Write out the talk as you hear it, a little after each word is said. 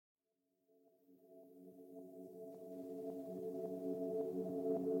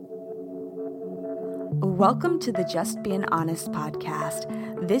Welcome to the Just Being Honest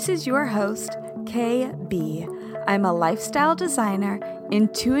podcast. This is your host, KB. I'm a lifestyle designer,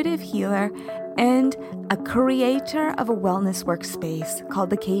 intuitive healer, and a creator of a wellness workspace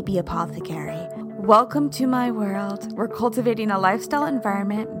called the KB Apothecary. Welcome to my world. We're cultivating a lifestyle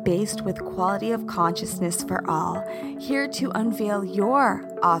environment based with quality of consciousness for all, here to unveil your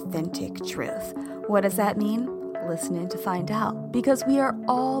authentic truth. What does that mean? Listen in to find out, because we are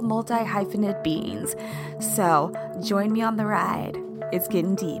all multi-hyphenate beings. So join me on the ride. It's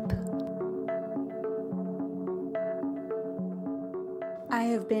getting deep. I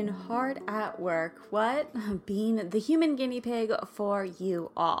have been hard at work, being the human guinea pig for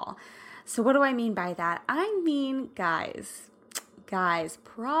you all. So what do I mean by that? I mean, guys,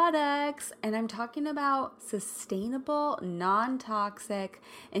 products, and I'm talking about sustainable, non-toxic,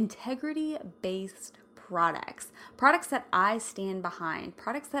 integrity-based products that I stand behind,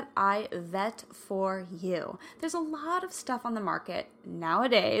 products that I vet for you. There's a lot of stuff on the market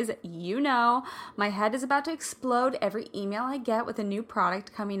nowadays. You know, my head is about to explode every email I get with a new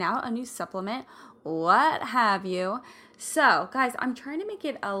product coming out, a new supplement, what have you. So, guys, I'm trying to make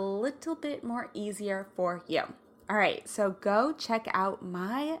it a little bit more easier for you. All right, so go check out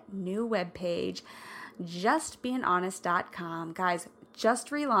my new webpage, justbeinghonest.com. Guys,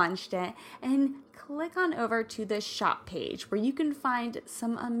 just relaunched it, and click on over to the shop page where you can find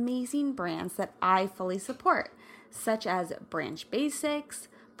some amazing brands that I fully support, such as Branch Basics,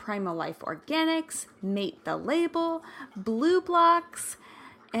 Primal Life Organics, Mate the Label, Blue Blocks,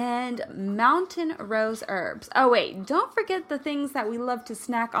 and Mountain Rose Herbs. Oh wait, don't forget the things that we love to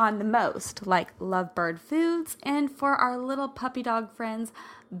snack on the most, like Lovebird Foods, and for our little puppy dog friends,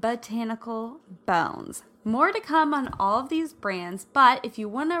 Botanical Bones. More to come on all of these brands, but if you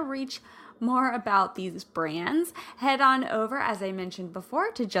want to reach more about these brands, head on over, as I mentioned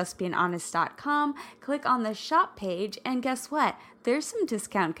before, to justbeinghonest.com, click on the shop page, and guess what? There's some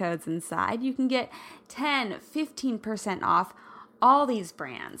discount codes inside. You can get 10-15% off all these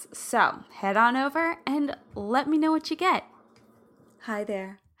brands. So head on over and let me know what you get. Hi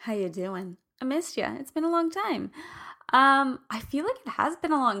there. How you doing? I missed you. It's been a long time. I feel like it has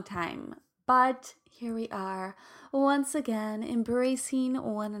been a long time, but here we are once again, embracing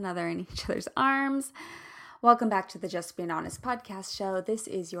one another in each other's arms. Welcome back to the Just Being Honest podcast show. This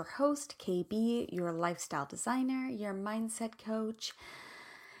is your host, KB, your lifestyle designer, your mindset coach.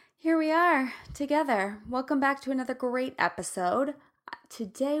 Here we are together. Welcome back to another great episode.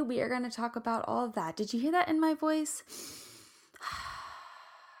 Today we are going to talk about all of that. Did you hear that in my voice?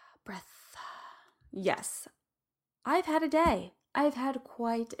 Breath. Yes. I've had a day. I've had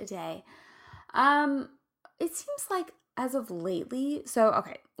quite a day. It seems like as of lately,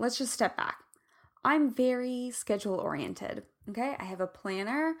 okay, let's just step back. I'm very schedule oriented, okay? I have a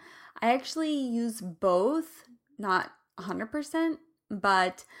planner. I actually use both, not 100%,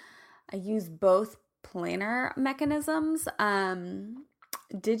 but I use both planner mechanisms,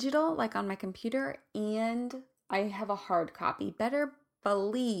 digital, like on my computer, and I have a hard copy. Better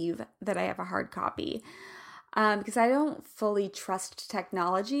believe that I have a hard copy, because I don't fully trust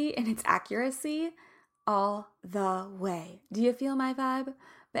technology and its accuracy all the way. Do you feel my vibe?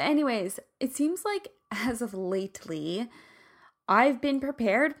 But anyways, it seems like as of lately, I've been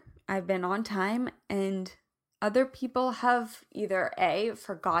prepared, I've been on time, and other people have either A,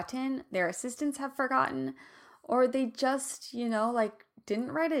 forgotten, their assistants have forgotten, or they just,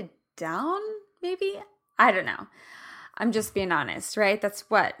 didn't write it down, maybe? I don't know. I'm just being honest, right? That's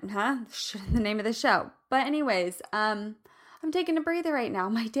what, the name of the show. But anyways, I'm taking a breather right now.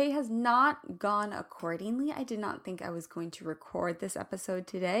 My day has not gone accordingly. I did not think I was going to record this episode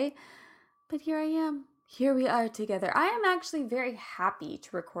today, but here I am. Here we are together. I am actually very happy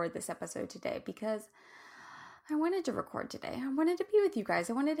to record this episode today because I wanted to record today. I wanted to be with you guys.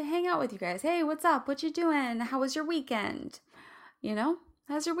 I wanted to hang out with you guys. Hey, what's up? What you doing? How was your weekend?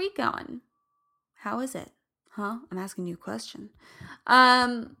 How's your week going? How is it? I'm asking you a question.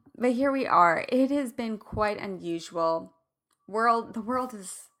 But here we are. It has been quite unusual. The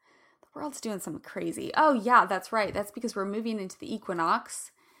world's doing something crazy. Oh yeah, that's right. That's because we're moving into the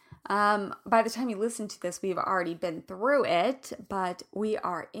equinox. By the time you listen to this, we've already been through it, but we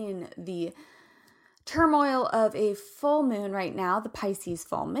are in the turmoil of a full moon right now, the Pisces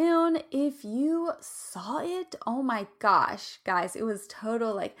full moon. If you saw it, oh my gosh, guys, it was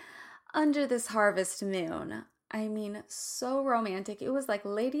total under this harvest moon. I mean, so romantic. It was like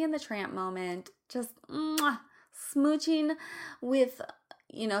Lady and the Tramp moment, just smooching with,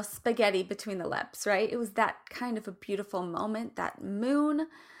 spaghetti between the lips, right? It was that kind of a beautiful moment, that moon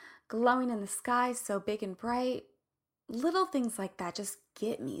glowing in the sky, so big and bright. Little things like that just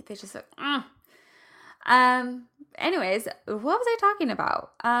get me. They just Anyways, what was I talking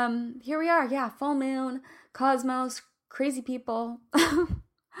about? Here we are. Yeah, full moon, cosmos, crazy people.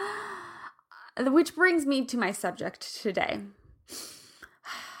 Which brings me to my subject today.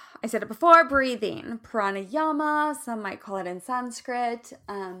 I said it before, breathing, pranayama, some might call it in Sanskrit.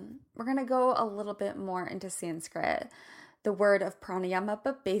 We're going to go a little bit more into Sanskrit, the word of pranayama,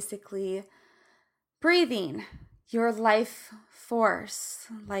 but basically breathing, your life force,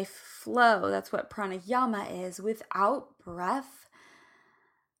 life flow. That's what pranayama is. Without breath,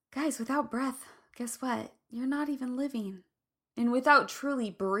 guys, without breath, guess what? You're not even living. And without truly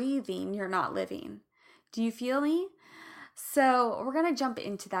breathing, you're not living. Do you feel me? So we're going to jump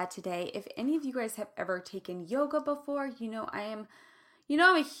into that today. If any of you guys have ever taken yoga before, I'm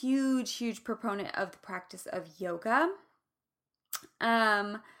a huge proponent of the practice of yoga.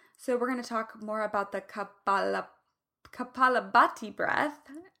 So we're going to talk more about the Kapalabhati breath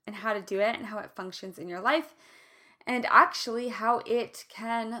and how to do it and how it functions in your life, and actually how it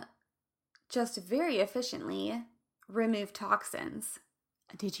can just very efficiently remove toxins.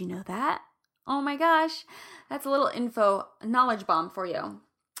 Did you know that? Oh my gosh, that's a little info knowledge bomb for you.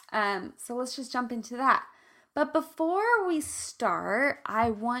 So let's just jump into that. But before we start,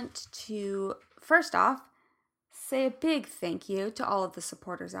 I want to first off say a big thank you to all of the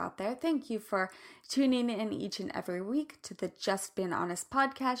supporters out there. Thank you for tuning in each and every week to the Just Being Honest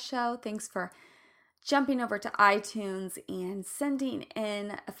podcast show. Thanks for jumping over to iTunes and sending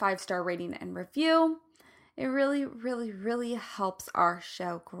in a 5-star rating and review. It really helps our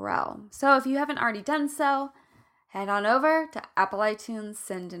show grow. So if you haven't already done so, head on over to Apple iTunes,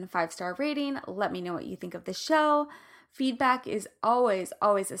 send in a 5-star rating. Let me know what you think of the show. Feedback is always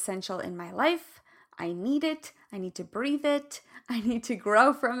essential in my life. I need it. I need to breathe it. I need to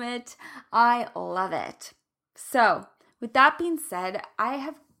grow from it. I love it. So with that being said, I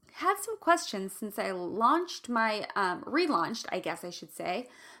have had some questions since I relaunched, I guess I should say,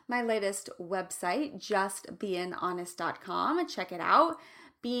 my latest website, justbeinghonest.com. Check it out.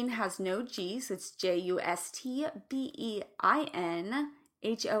 Being has no G, so it's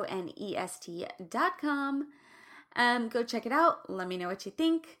JustBeinHonest.com. Go check it out. Let me know what you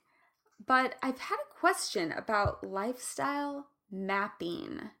think. But I've had a question about lifestyle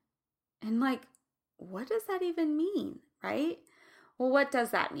mapping. And what does that even mean, right? Well, what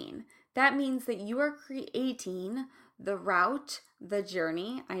does that mean? That means that you are creating the route, the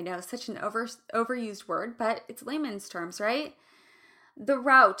journey. I know, such an overused word, but it's layman's terms, right? The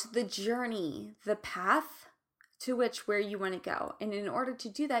route, the journey, the path to where you want to go. And in order to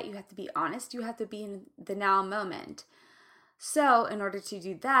do that, you have to be honest. You have to be in the now moment. So in order to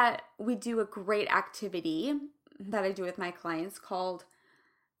do that, we do a great activity that I do with my clients called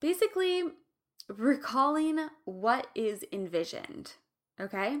basically recalling what is envisioned.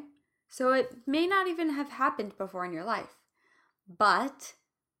 Okay? So it may not even have happened before in your life, but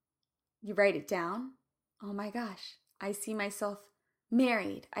you write it down. Oh my gosh, I see myself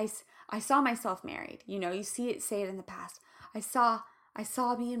married. I saw myself married. You say it in the past. I saw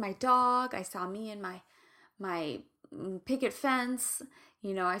me and my dog. I saw me and my picket fence.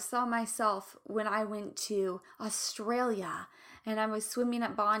 I saw myself when I went to Australia and I was swimming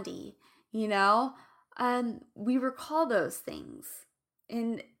at Bondi. We recall those things.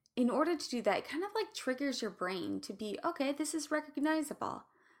 And in order to do that, it kind of triggers your brain to be, okay, this is recognizable.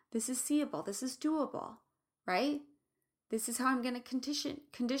 This is seeable. This is doable, right? This is how I'm going to condition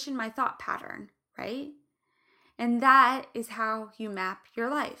my thought pattern, right? And that is how you map your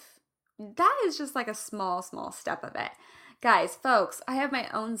life. That is just a small step of it. Guys, folks, I have my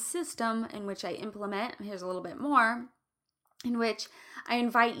own system in which I implement. Here's a little bit more. In which I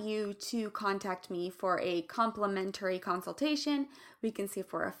invite you to contact me for a complimentary consultation. We can see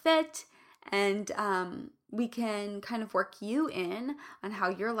if we're a fit, and we can kind of work you in on how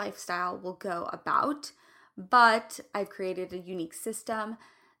your lifestyle will go about. But I've created a unique system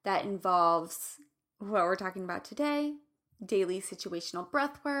that involves what we're talking about today: daily situational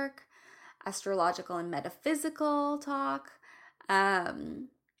breath work, astrological and metaphysical talk,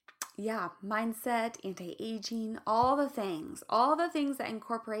 mindset, anti-aging, all the things that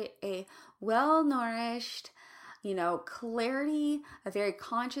incorporate a well-nourished, clarity, a very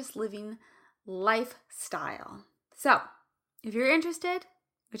conscious living lifestyle. So if you're interested,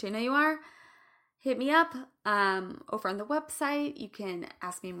 which I know you are, hit me up over on the website. You can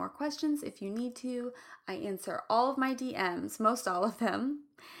ask me more questions if you need to. I answer all of my DMs, most all of them,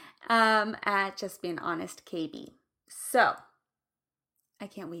 at Just Being Honest KB. So I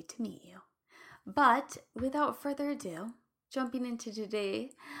can't wait to meet you. But without further ado, jumping into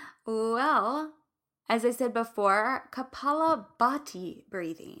today, well, as I said before, Kapalabhati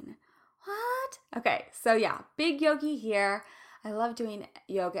breathing. What? Okay, so yeah, big yogi here. I love doing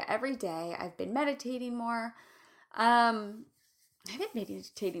yoga every day. I've been meditating more. I've been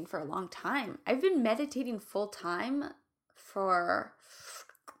meditating for a long time. I've been meditating full time for,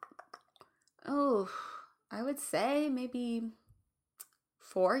 oh, I would say maybe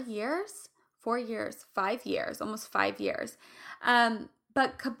 4 years, 4 years, 5 years, almost 5 years.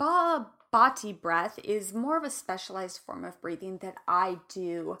 But Kapalabhati breath is more of a specialized form of breathing that I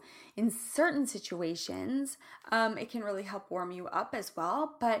do in certain situations. It can really help warm you up as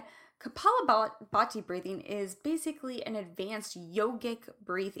well. But Kapalabhati breathing is basically an advanced yogic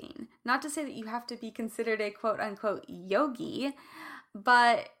breathing. Not to say that you have to be considered a quote unquote yogi,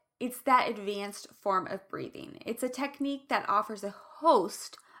 but it's that advanced form of breathing. It's a technique that offers a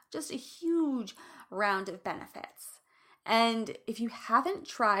host, just a huge round of benefits. And if you haven't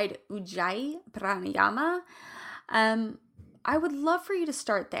tried Ujjayi Pranayama, I would love for you to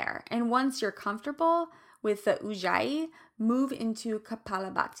start there. And once you're comfortable with the Ujjayi, move into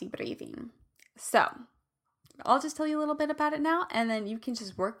Kapalabhati breathing. So I'll just tell you a little bit about it now, and then you can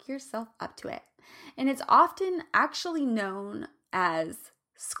just work yourself up to it. And it's often actually known as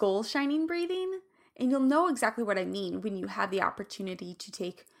skull shining breathing. And you'll know exactly what I mean when you have the opportunity to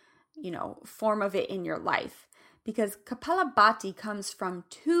take, form of it in your life. Because Kapalabhati comes from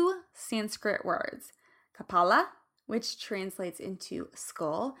two Sanskrit words, Kapala, which translates into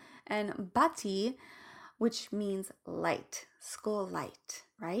skull, and Bhati, which means light, skull light,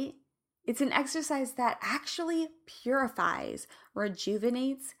 right? It's an exercise that actually purifies,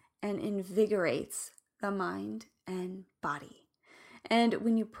 rejuvenates, and invigorates the mind and body. And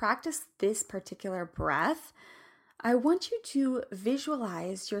when you practice this particular breath, I want you to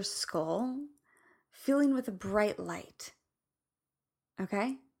visualize your skull filling with a bright light.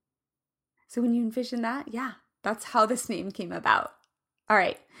 Okay? So when you envision that, yeah, that's how this name came about. All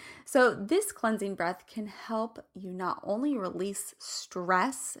right. So this cleansing breath can help you not only release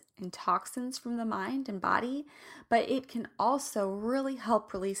stress and toxins from the mind and body, but it can also really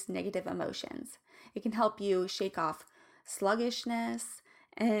help release negative emotions. It can help you shake off sluggishness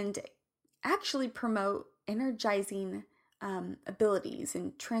and actually promote energizing abilities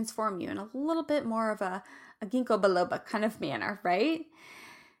and transform you in a little bit more of a ginkgo biloba kind of manner, right?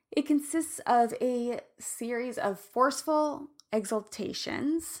 It consists of a series of forceful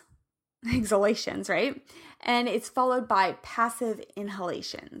exhalations, right? And it's followed by passive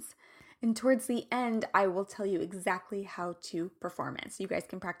inhalations. And towards the end, I will tell you exactly how to perform it. So you guys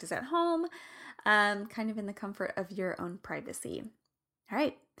can practice at home, kind of in the comfort of your own privacy. All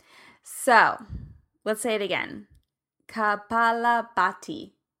right. So let's say it again.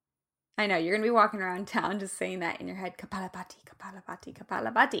 Kapalabhati. I know, you're going to be walking around town just saying that in your head. Kapalabhati, Kapalabhati,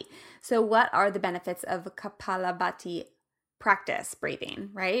 Kapalabhati. So what are the benefits of Kapalabhati practice breathing,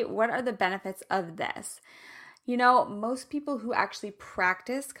 right? What are the benefits of this? Most people who actually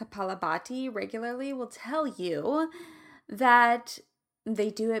practice Kapalabhati regularly will tell you that they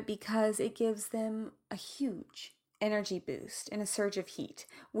do it because it gives them a huge energy boost and a surge of heat,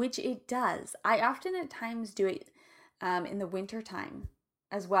 which it does. I often at times do it in the winter time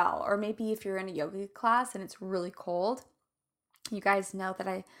as well, or maybe if you're in a yoga class and it's really cold. You guys know that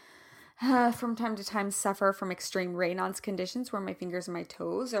I from time to time suffer from extreme Raynaud's conditions where my fingers and my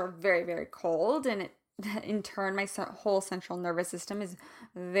toes are very, very cold, and it in turn my whole central nervous system is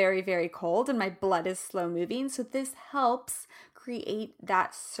very, very cold and my blood is slow moving. So this helps create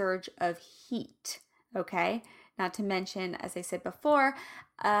that surge of heat, okay? Not to mention, as I said before,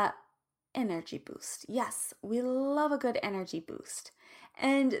 energy boost. Yes, we love a good energy boost.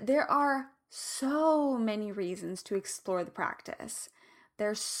 And there are so many reasons to explore the practice.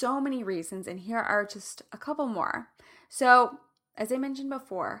 There's so many reasons, and here are just a couple more. So, as I mentioned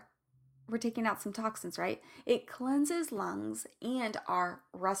before, we're taking out some toxins, right? It cleanses lungs and our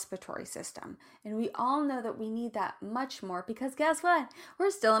respiratory system. And we all know that we need that much more because guess what?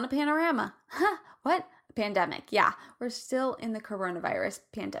 We're still in a panorama. Huh? What? A pandemic. Yeah, we're still in the coronavirus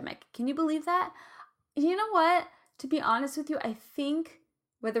pandemic. Can you believe that? You know what? To be honest with you, I think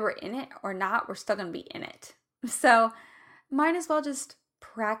whether we're in it or not, we're still going to be in it. So might as well just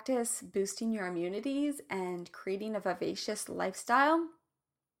practice boosting your immunities and creating a vivacious lifestyle.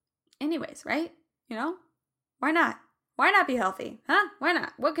 Anyways, right? Why not? Why not be healthy? Huh? Why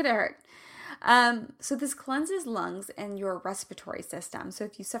not? What could it hurt? So this cleanses lungs and your respiratory system. So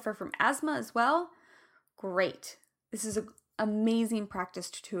if you suffer from asthma as well, great. This is an amazing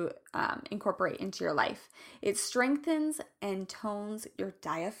practice to incorporate into your life. It strengthens and tones your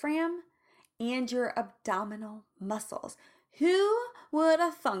diaphragm and your abdominal muscles. Who would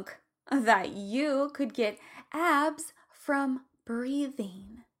have thunk that you could get abs from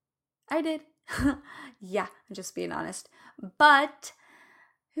breathing? I did. Yeah, I'm just being honest. But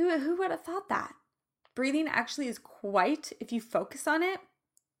who would have thought that? Breathing actually is quite, if you focus on it,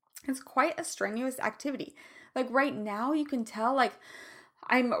 it's quite a strenuous activity. Like right now, you can tell, like,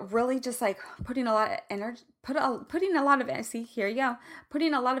 I'm really just like putting a lot of energy, putting a lot of, see, here you go,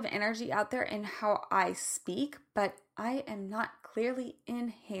 putting a lot of energy out there in how I speak, but I am not clearly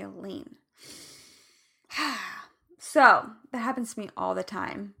inhaling. So that happens to me all the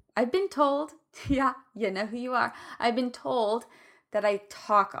time. I've been told, yeah, you know who you are. I've been told that I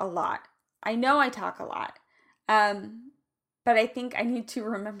talk a lot. I know I talk a lot. But I think I need to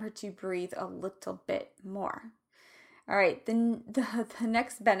remember to breathe a little bit more. All right, the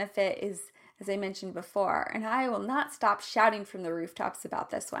next benefit is, as I mentioned before, and I will not stop shouting from the rooftops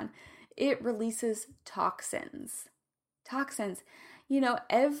about this one. It releases toxins. Toxins. You know,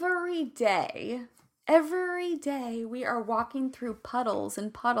 every day we are walking through puddles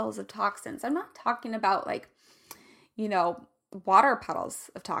and puddles of toxins. I'm not talking about like, you know, water puddles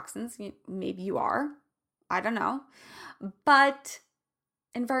of toxins. Maybe you are. I don't know. But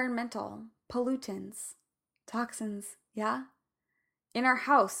environmental pollutants, toxins, yeah? In our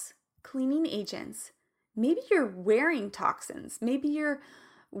house, cleaning agents. Maybe you're wearing toxins. Maybe you're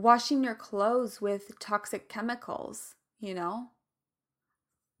washing your clothes with toxic chemicals, you know?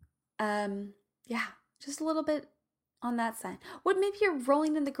 Yeah, just a little bit on that side. What, maybe you're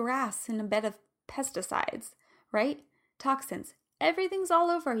rolling in the grass in a bed of pesticides, right? Toxins. Everything's all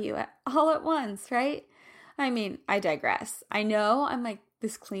over you all at once, right? I mean, I digress. I know I'm like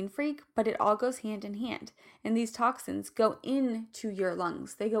this clean freak, but it all goes hand in hand. And these toxins go into your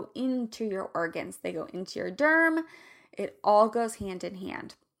lungs. They go into your organs. They go into your derm. It all goes hand in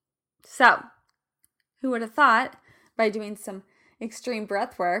hand. So, who would have thought by doing some extreme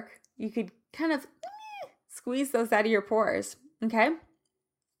breath work, you could kind of squeeze those out of your pores, okay?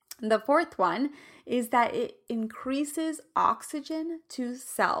 The fourth one is that it increases oxygen to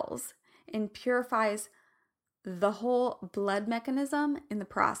cells and purifies the whole blood mechanism in the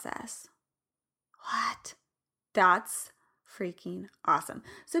process. What? That's freaking awesome.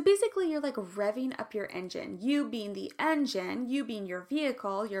 So basically you're like revving up your engine. You being the engine, you being your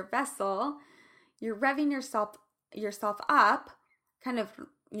vehicle, your vessel, you're revving yourself up, kind of,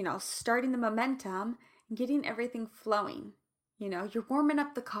 you know, starting the momentum and getting everything flowing. You know, you're warming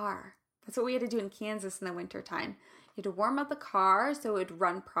up the car. That's what we had to do in Kansas in the wintertime. You had to warm up the car so it would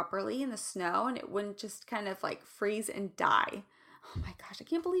run properly in the snow and it wouldn't just kind of like freeze and die. Oh my gosh, I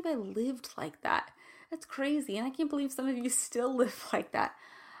can't believe I lived like that. That's crazy. And I can't believe some of you still live like that.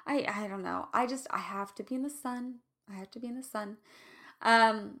 I don't know. I have to be in the sun. I have to be in the sun.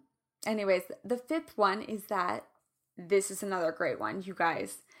 Anyways, the fifth one is that this is another great one, you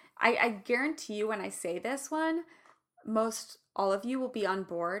guys. I guarantee you when I say this one, most all of you will be on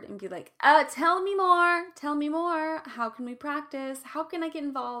board and be like, tell me more. How can we practice? How can I get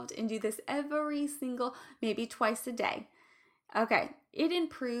involved and do this every single, maybe twice a day? Okay, it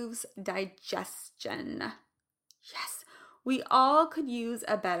improves digestion. Yes, we all could use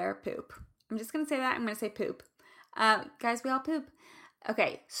a better poop. I'm just going to say that. I'm going to say poop. Guys, we all poop.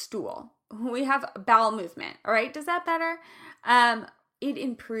 Okay, stool. We have bowel movement. All right, does that better? It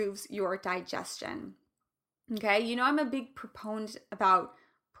improves your digestion. Okay, you know, I'm a big proponent about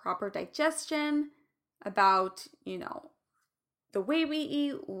proper digestion, about, you know, the way we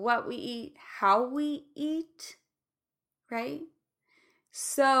eat, what we eat, how we eat, right?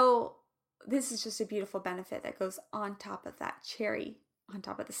 So this is just a beautiful benefit that goes on top of that cherry, on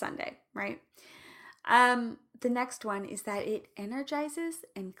top of the sundae, right? The next one is that it energizes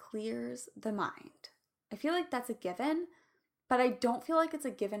and clears the mind. I feel like that's a given, but I don't feel like it's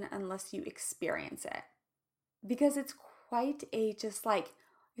a given unless you experience it. Because it's quite a just like,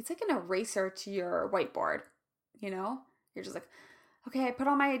 it's like an eraser to your whiteboard, you know? You're just like, okay, I put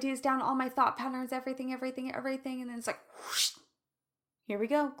all my ideas down, all my thought patterns, everything. And then it's like, whoosh, here we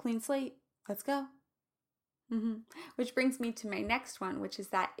go, clean slate, let's go. Which brings me to my next one, which is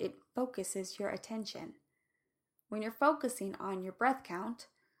that it focuses your attention. When you're focusing on your breath count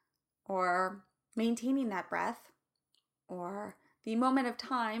or maintaining that breath or the moment of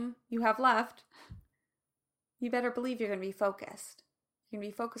time you have left, you better believe you're going to be focused. You're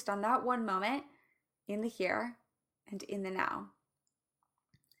going to be focused on that one moment in the here and in the now.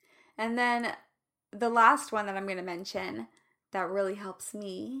 And then the last one that I'm going to mention that really helps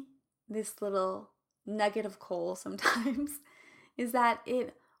me, this little nugget of coal sometimes, is that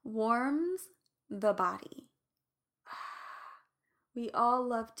it warms the body. We all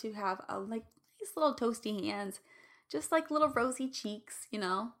love to have like nice little toasty hands, just like little rosy cheeks, you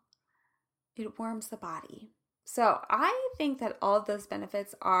know. It warms the body. So I think that all of those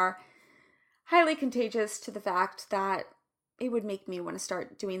benefits are highly contagious to the fact that it would make me want to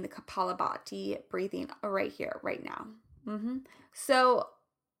start doing the Kapalabhati breathing right here, right now. So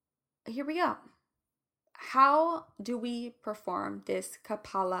here we go. How do we perform this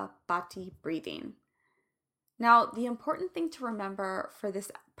Kapalabhati breathing? Now, the important thing to remember for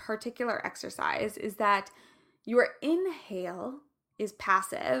this particular exercise is that your inhale is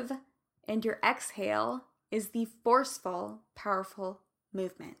passive and your exhale is the forceful, powerful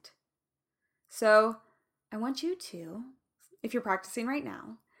movement. So I want you to, if you're practicing right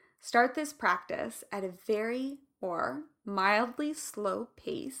now, start this practice at a very or mildly slow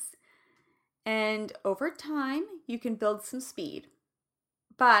pace. And over time, you can build some speed.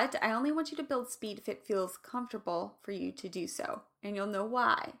 But I only want you to build speed if it feels comfortable for you to do so. And you'll know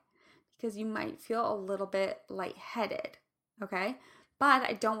why. Because you might feel a little bit lightheaded, okay? But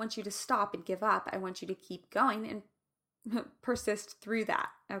I don't want you to stop and give up. I want you to keep going and persist through that,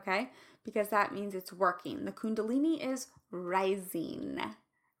 okay? Because that means it's working. The Kundalini is rising,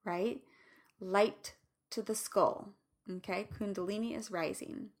 right? Light to the skull, okay? Kundalini is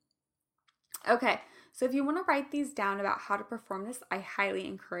rising. Okay, so if you want to write these down about how to perform this, I highly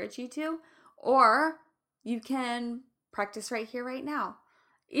encourage you to, or you can practice right here, right now.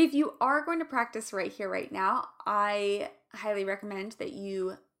 If you are going to practice right here, right now, I highly recommend that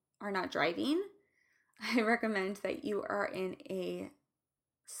you are not driving. I recommend that you are in a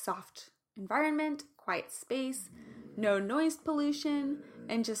soft environment, quiet space, no noise pollution,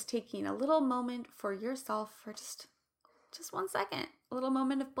 and just taking a little moment for yourself for just 1 second, a little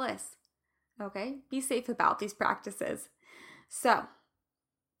moment of bliss. Okay, be safe about these practices. So,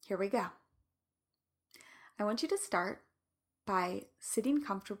 here we go. I want you to start by sitting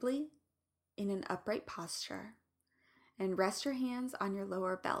comfortably in an upright posture and rest your hands on your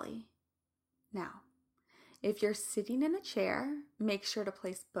lower belly. Now, if you're sitting in a chair, make sure to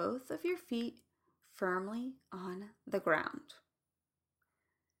place both of your feet firmly on the ground.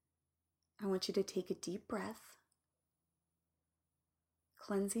 I want you to take a deep breath,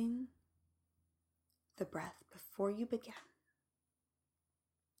 cleansing the breath before you begin.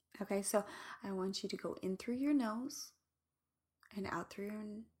 Okay, so I want you to go in through your nose and out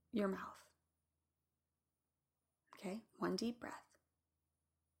through your mouth. Okay, 1 deep breath.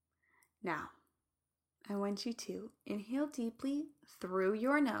 Now, I want you to inhale deeply through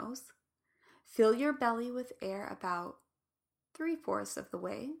your nose. Fill your belly with air about 3/4 of the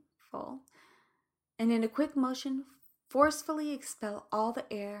way full. And in a quick motion, forcefully expel all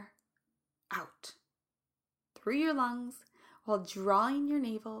the air out through your lungs while drawing your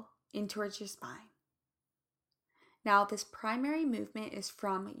navel in towards your spine. Now, this primary movement is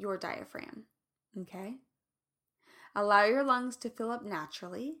from your diaphragm, okay? Allow your lungs to fill up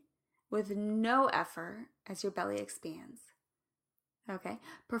naturally with no effort as your belly expands, okay?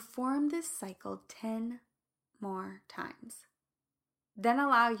 Perform this cycle 10 more times. Then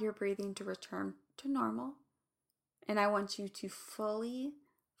allow your breathing to return to normal, and I want you to fully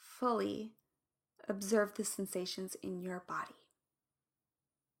observe the sensations in your body.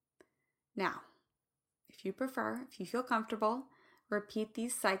 Now, if you prefer, if you feel comfortable, repeat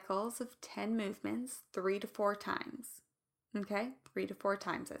these cycles of 10 movements 3 to 4 times. Okay? 3 to 4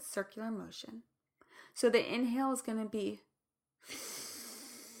 times. That's circular motion. So the inhale is going to be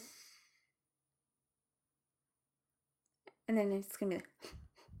and then it's going to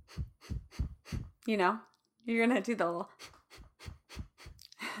be you're going to do the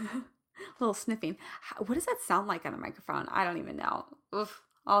little sniffing. What does that sound like on a microphone? I don't even know. Oof,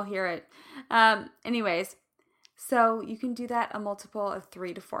 I'll hear it. Anyways, so you can do that a multiple of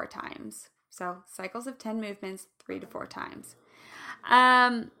 3 to 4 times. So cycles of 10 movements, 3 to 4 times.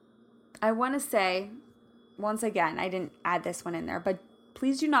 I want to say, once again, I didn't add this one in there, but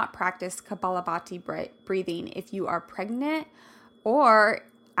please do not practice Kapalabhati breathing if you are pregnant, or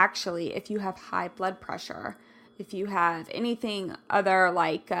actually if you have high blood pressure. If you have anything other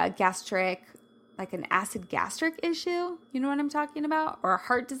like gastric, like an acid gastric issue, you know what I'm talking about? Or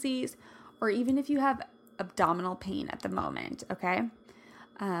heart disease, or even if you have abdominal pain at the moment, okay?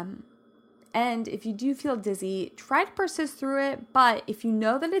 And if you do feel dizzy, try to persist through it. But if you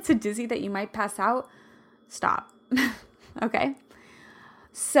know that it's a dizzy that you might pass out, stop, okay?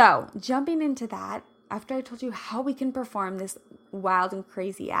 So jumping into that, after I told you how we can perform this wild and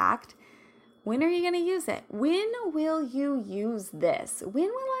crazy act, when are you going to use it? When will you use this? When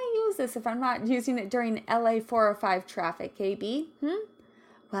will I use this if I'm not using it during LA 405 traffic, KB?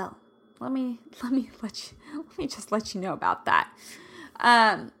 Well, let me just let you know about that.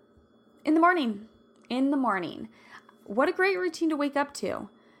 In the morning. What a great routine to wake up to.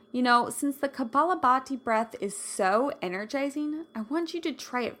 Since the Kapalabhati breath is so energizing, I want you to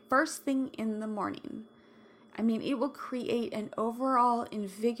try it first thing in the morning. It will create an overall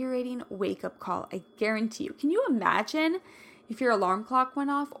invigorating wake-up call, I guarantee you. Can you imagine if your alarm clock went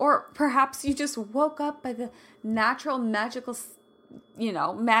off? Or perhaps you just woke up by the natural, magical,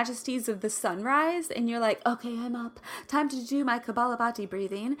 majesties of the sunrise, and you're like, okay, I'm up. Time to do my Kapalabhati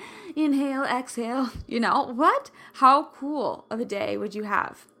breathing. Inhale, exhale. What? How cool of a day would you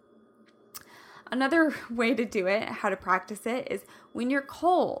have? Another way to do it, how to practice it, is when you're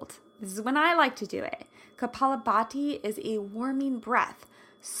cold. This is when I like to do it. Kapalabhati is a warming breath.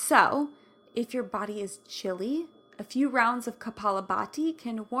 So, if your body is chilly, a few rounds of Kapalabhati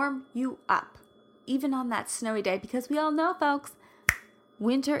can warm you up, even on that snowy day, because we all know, folks,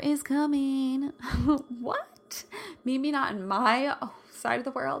 winter is coming. What? Maybe not in my side of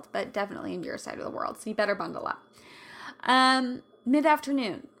the world, but definitely in your side of the world. So you better bundle up.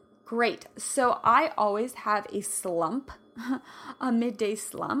 Mid-afternoon. Great. So I always have a slump, a midday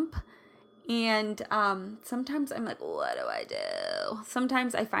slump. And sometimes I'm like, what do I do?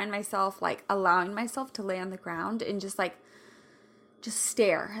 Sometimes I find myself like allowing myself to lay on the ground and just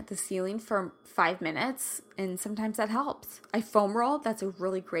stare at the ceiling for 5 minutes. And sometimes that helps. I foam roll. That's a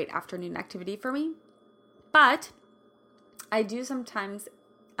really great afternoon activity for me. But I do sometimes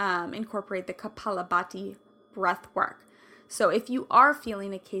incorporate the Kapalabhati breath work. So if you are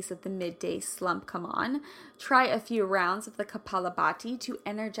feeling a case of the midday slump come on, try a few rounds of the Kapalabhati to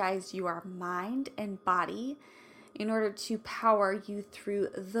energize your mind and body in order to power you through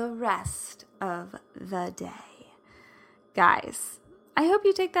the rest of the day. Guys, I hope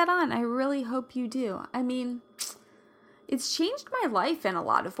you take that on. I really hope you do. It's changed my life in a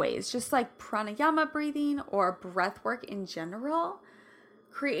lot of ways, just like pranayama breathing or breath work in general,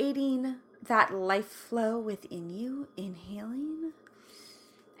 creating that life flow within you, inhaling,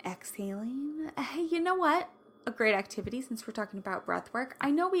 exhaling. Hey, you know what? A great activity, since we're talking about breath work. I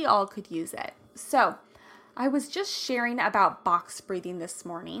know we all could use it. So I was just sharing about box breathing this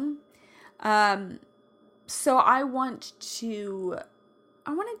morning. So I want to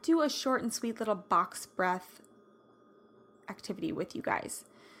do a short and sweet little box breath activity with you guys.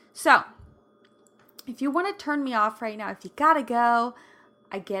 So if you want to turn me off right now, if you gotta go,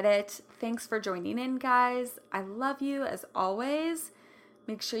 I get it. Thanks for joining in, guys. I love you as always.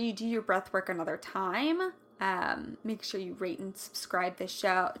 Make sure you do your breath work another time. Make sure you rate and subscribe to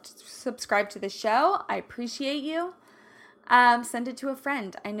the show. I appreciate you. Send it to a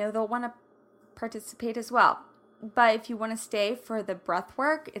friend. I know they'll want to participate as well. But if you want to stay for the breath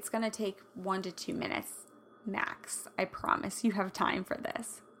work, it's going to take 1 to 2 minutes max. I promise you have time for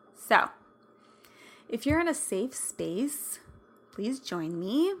this. So, if you're in a safe space, please join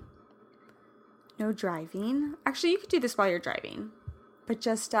me. No driving. Actually, you could do this while you're driving, but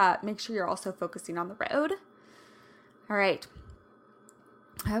just make sure you're also focusing on the road. All right.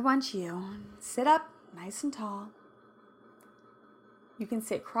 I want you to sit up nice and tall. You can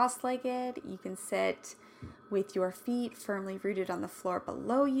sit cross-legged. You can sit with your feet firmly rooted on the floor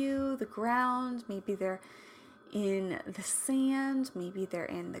below you, the ground. Maybe they're in the sand. Maybe they're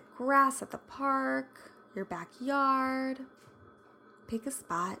in the grass at the park, your backyard. Pick a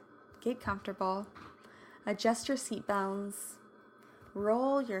spot, get comfortable, adjust your seat bones,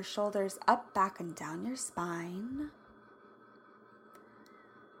 roll your shoulders up, back, and down your spine.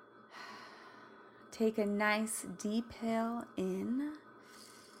 Take a nice deep inhale in,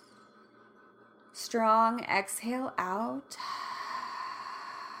 strong exhale out.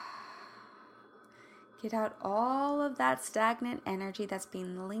 Get out all of that stagnant energy that's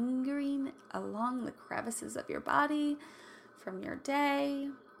been lingering along the crevices of your body, from your day,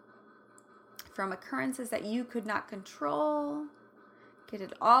 from occurrences that you could not control. Get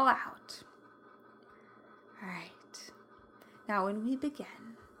it all out. All right. Now, when we begin,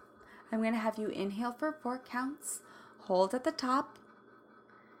 I'm going to have you inhale for 4 counts, hold at the top,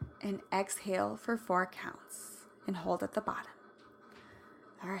 and exhale for 4 counts, and hold at the bottom.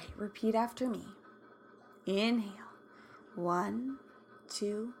 All right. Repeat after me. Inhale. 1,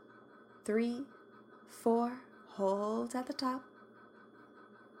 2, 3, 4. Hold at the top.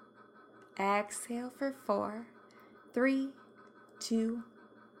 Exhale for 4, 3, 2,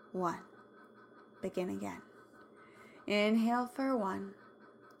 1. Begin again. Inhale for 1,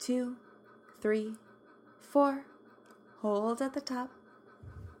 2, 3, 4. Hold at the top.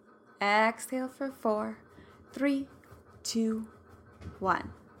 Exhale for 4, 3, 2,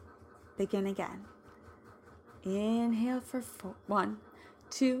 1. Begin again. Inhale for 1,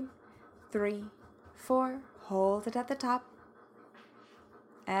 2, 3, 4. Hold it at the top.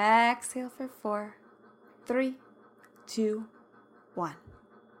 Exhale for 4, 3, 2, 1.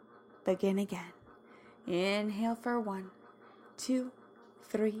 Begin again. Inhale for 1, 2,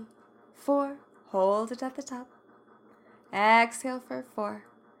 3, 4. Hold it at the top. Exhale for 4,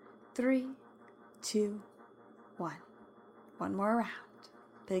 3, 2, 1. One more round.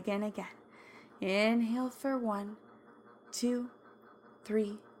 Begin again. Inhale for 1, 2,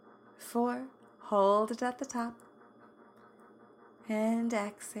 3, 4. Hold it at the top. And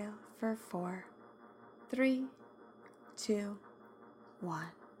exhale for 4, 3, 2, 1.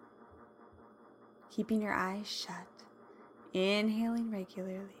 Keeping your eyes shut. Inhaling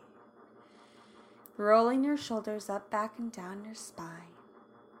regularly. Rolling your shoulders up, back, and down your spine.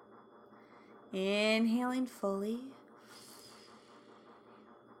 Inhaling fully.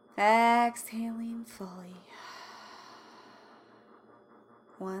 Exhaling fully.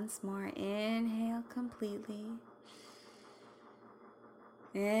 Once more, inhale completely.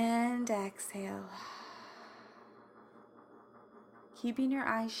 And exhale. Keeping your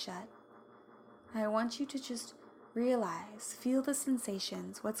eyes shut, I want you to just realize, feel the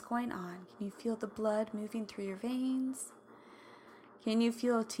sensations, what's going on. Can you feel the blood moving through your veins? Can you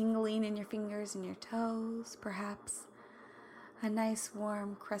feel tingling in your fingers and your toes? Perhaps a nice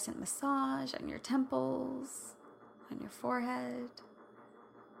warm crescent massage on your temples, on your forehead,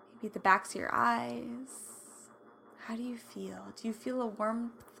 maybe the backs of your eyes. How do you feel? Do you feel a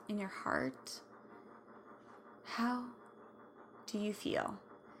warmth in your heart? How do you feel?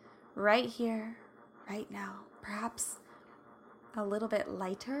 Right here, right now. Perhaps a little bit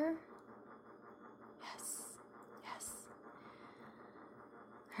lighter? Yes, yes.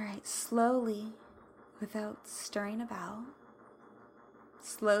 All right, slowly, without stirring about,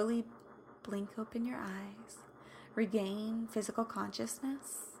 slowly blink open your eyes, regain physical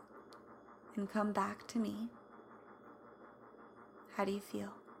consciousness, and come back to me. How do you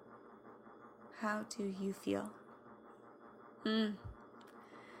feel? How do you feel?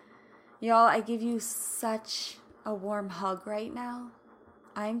 Y'all, I give you such a warm hug right now.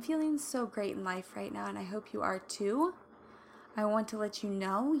 I'm feeling so great in life right now, and I hope you are too. I want to let you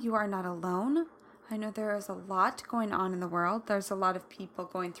know you are not alone. I know there is a lot going on in the world. There's a lot of people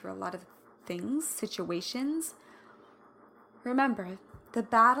going through a lot of things, situations. Remember, the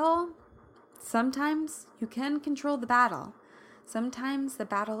battle, sometimes you can control the battle. Sometimes the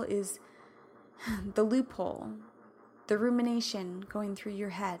battle is the loophole, the rumination going through your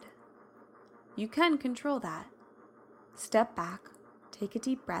head. You can control that. Step back, take a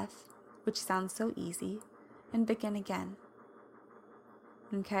deep breath, which sounds so easy, and begin again.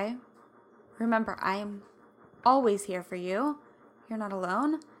 Okay? Remember, I am always here for you. You're not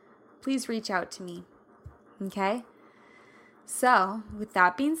alone. Please reach out to me. Okay? So, with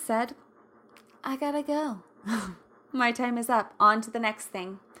that being said, I gotta go. My time is up. On to the next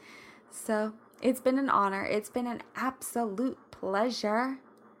thing. So, it's been an honor. It's been an absolute pleasure.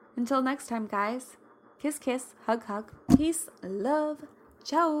 Until next time, guys. Kiss, kiss, hug, hug. Peace, love.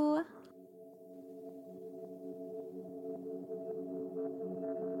 Ciao.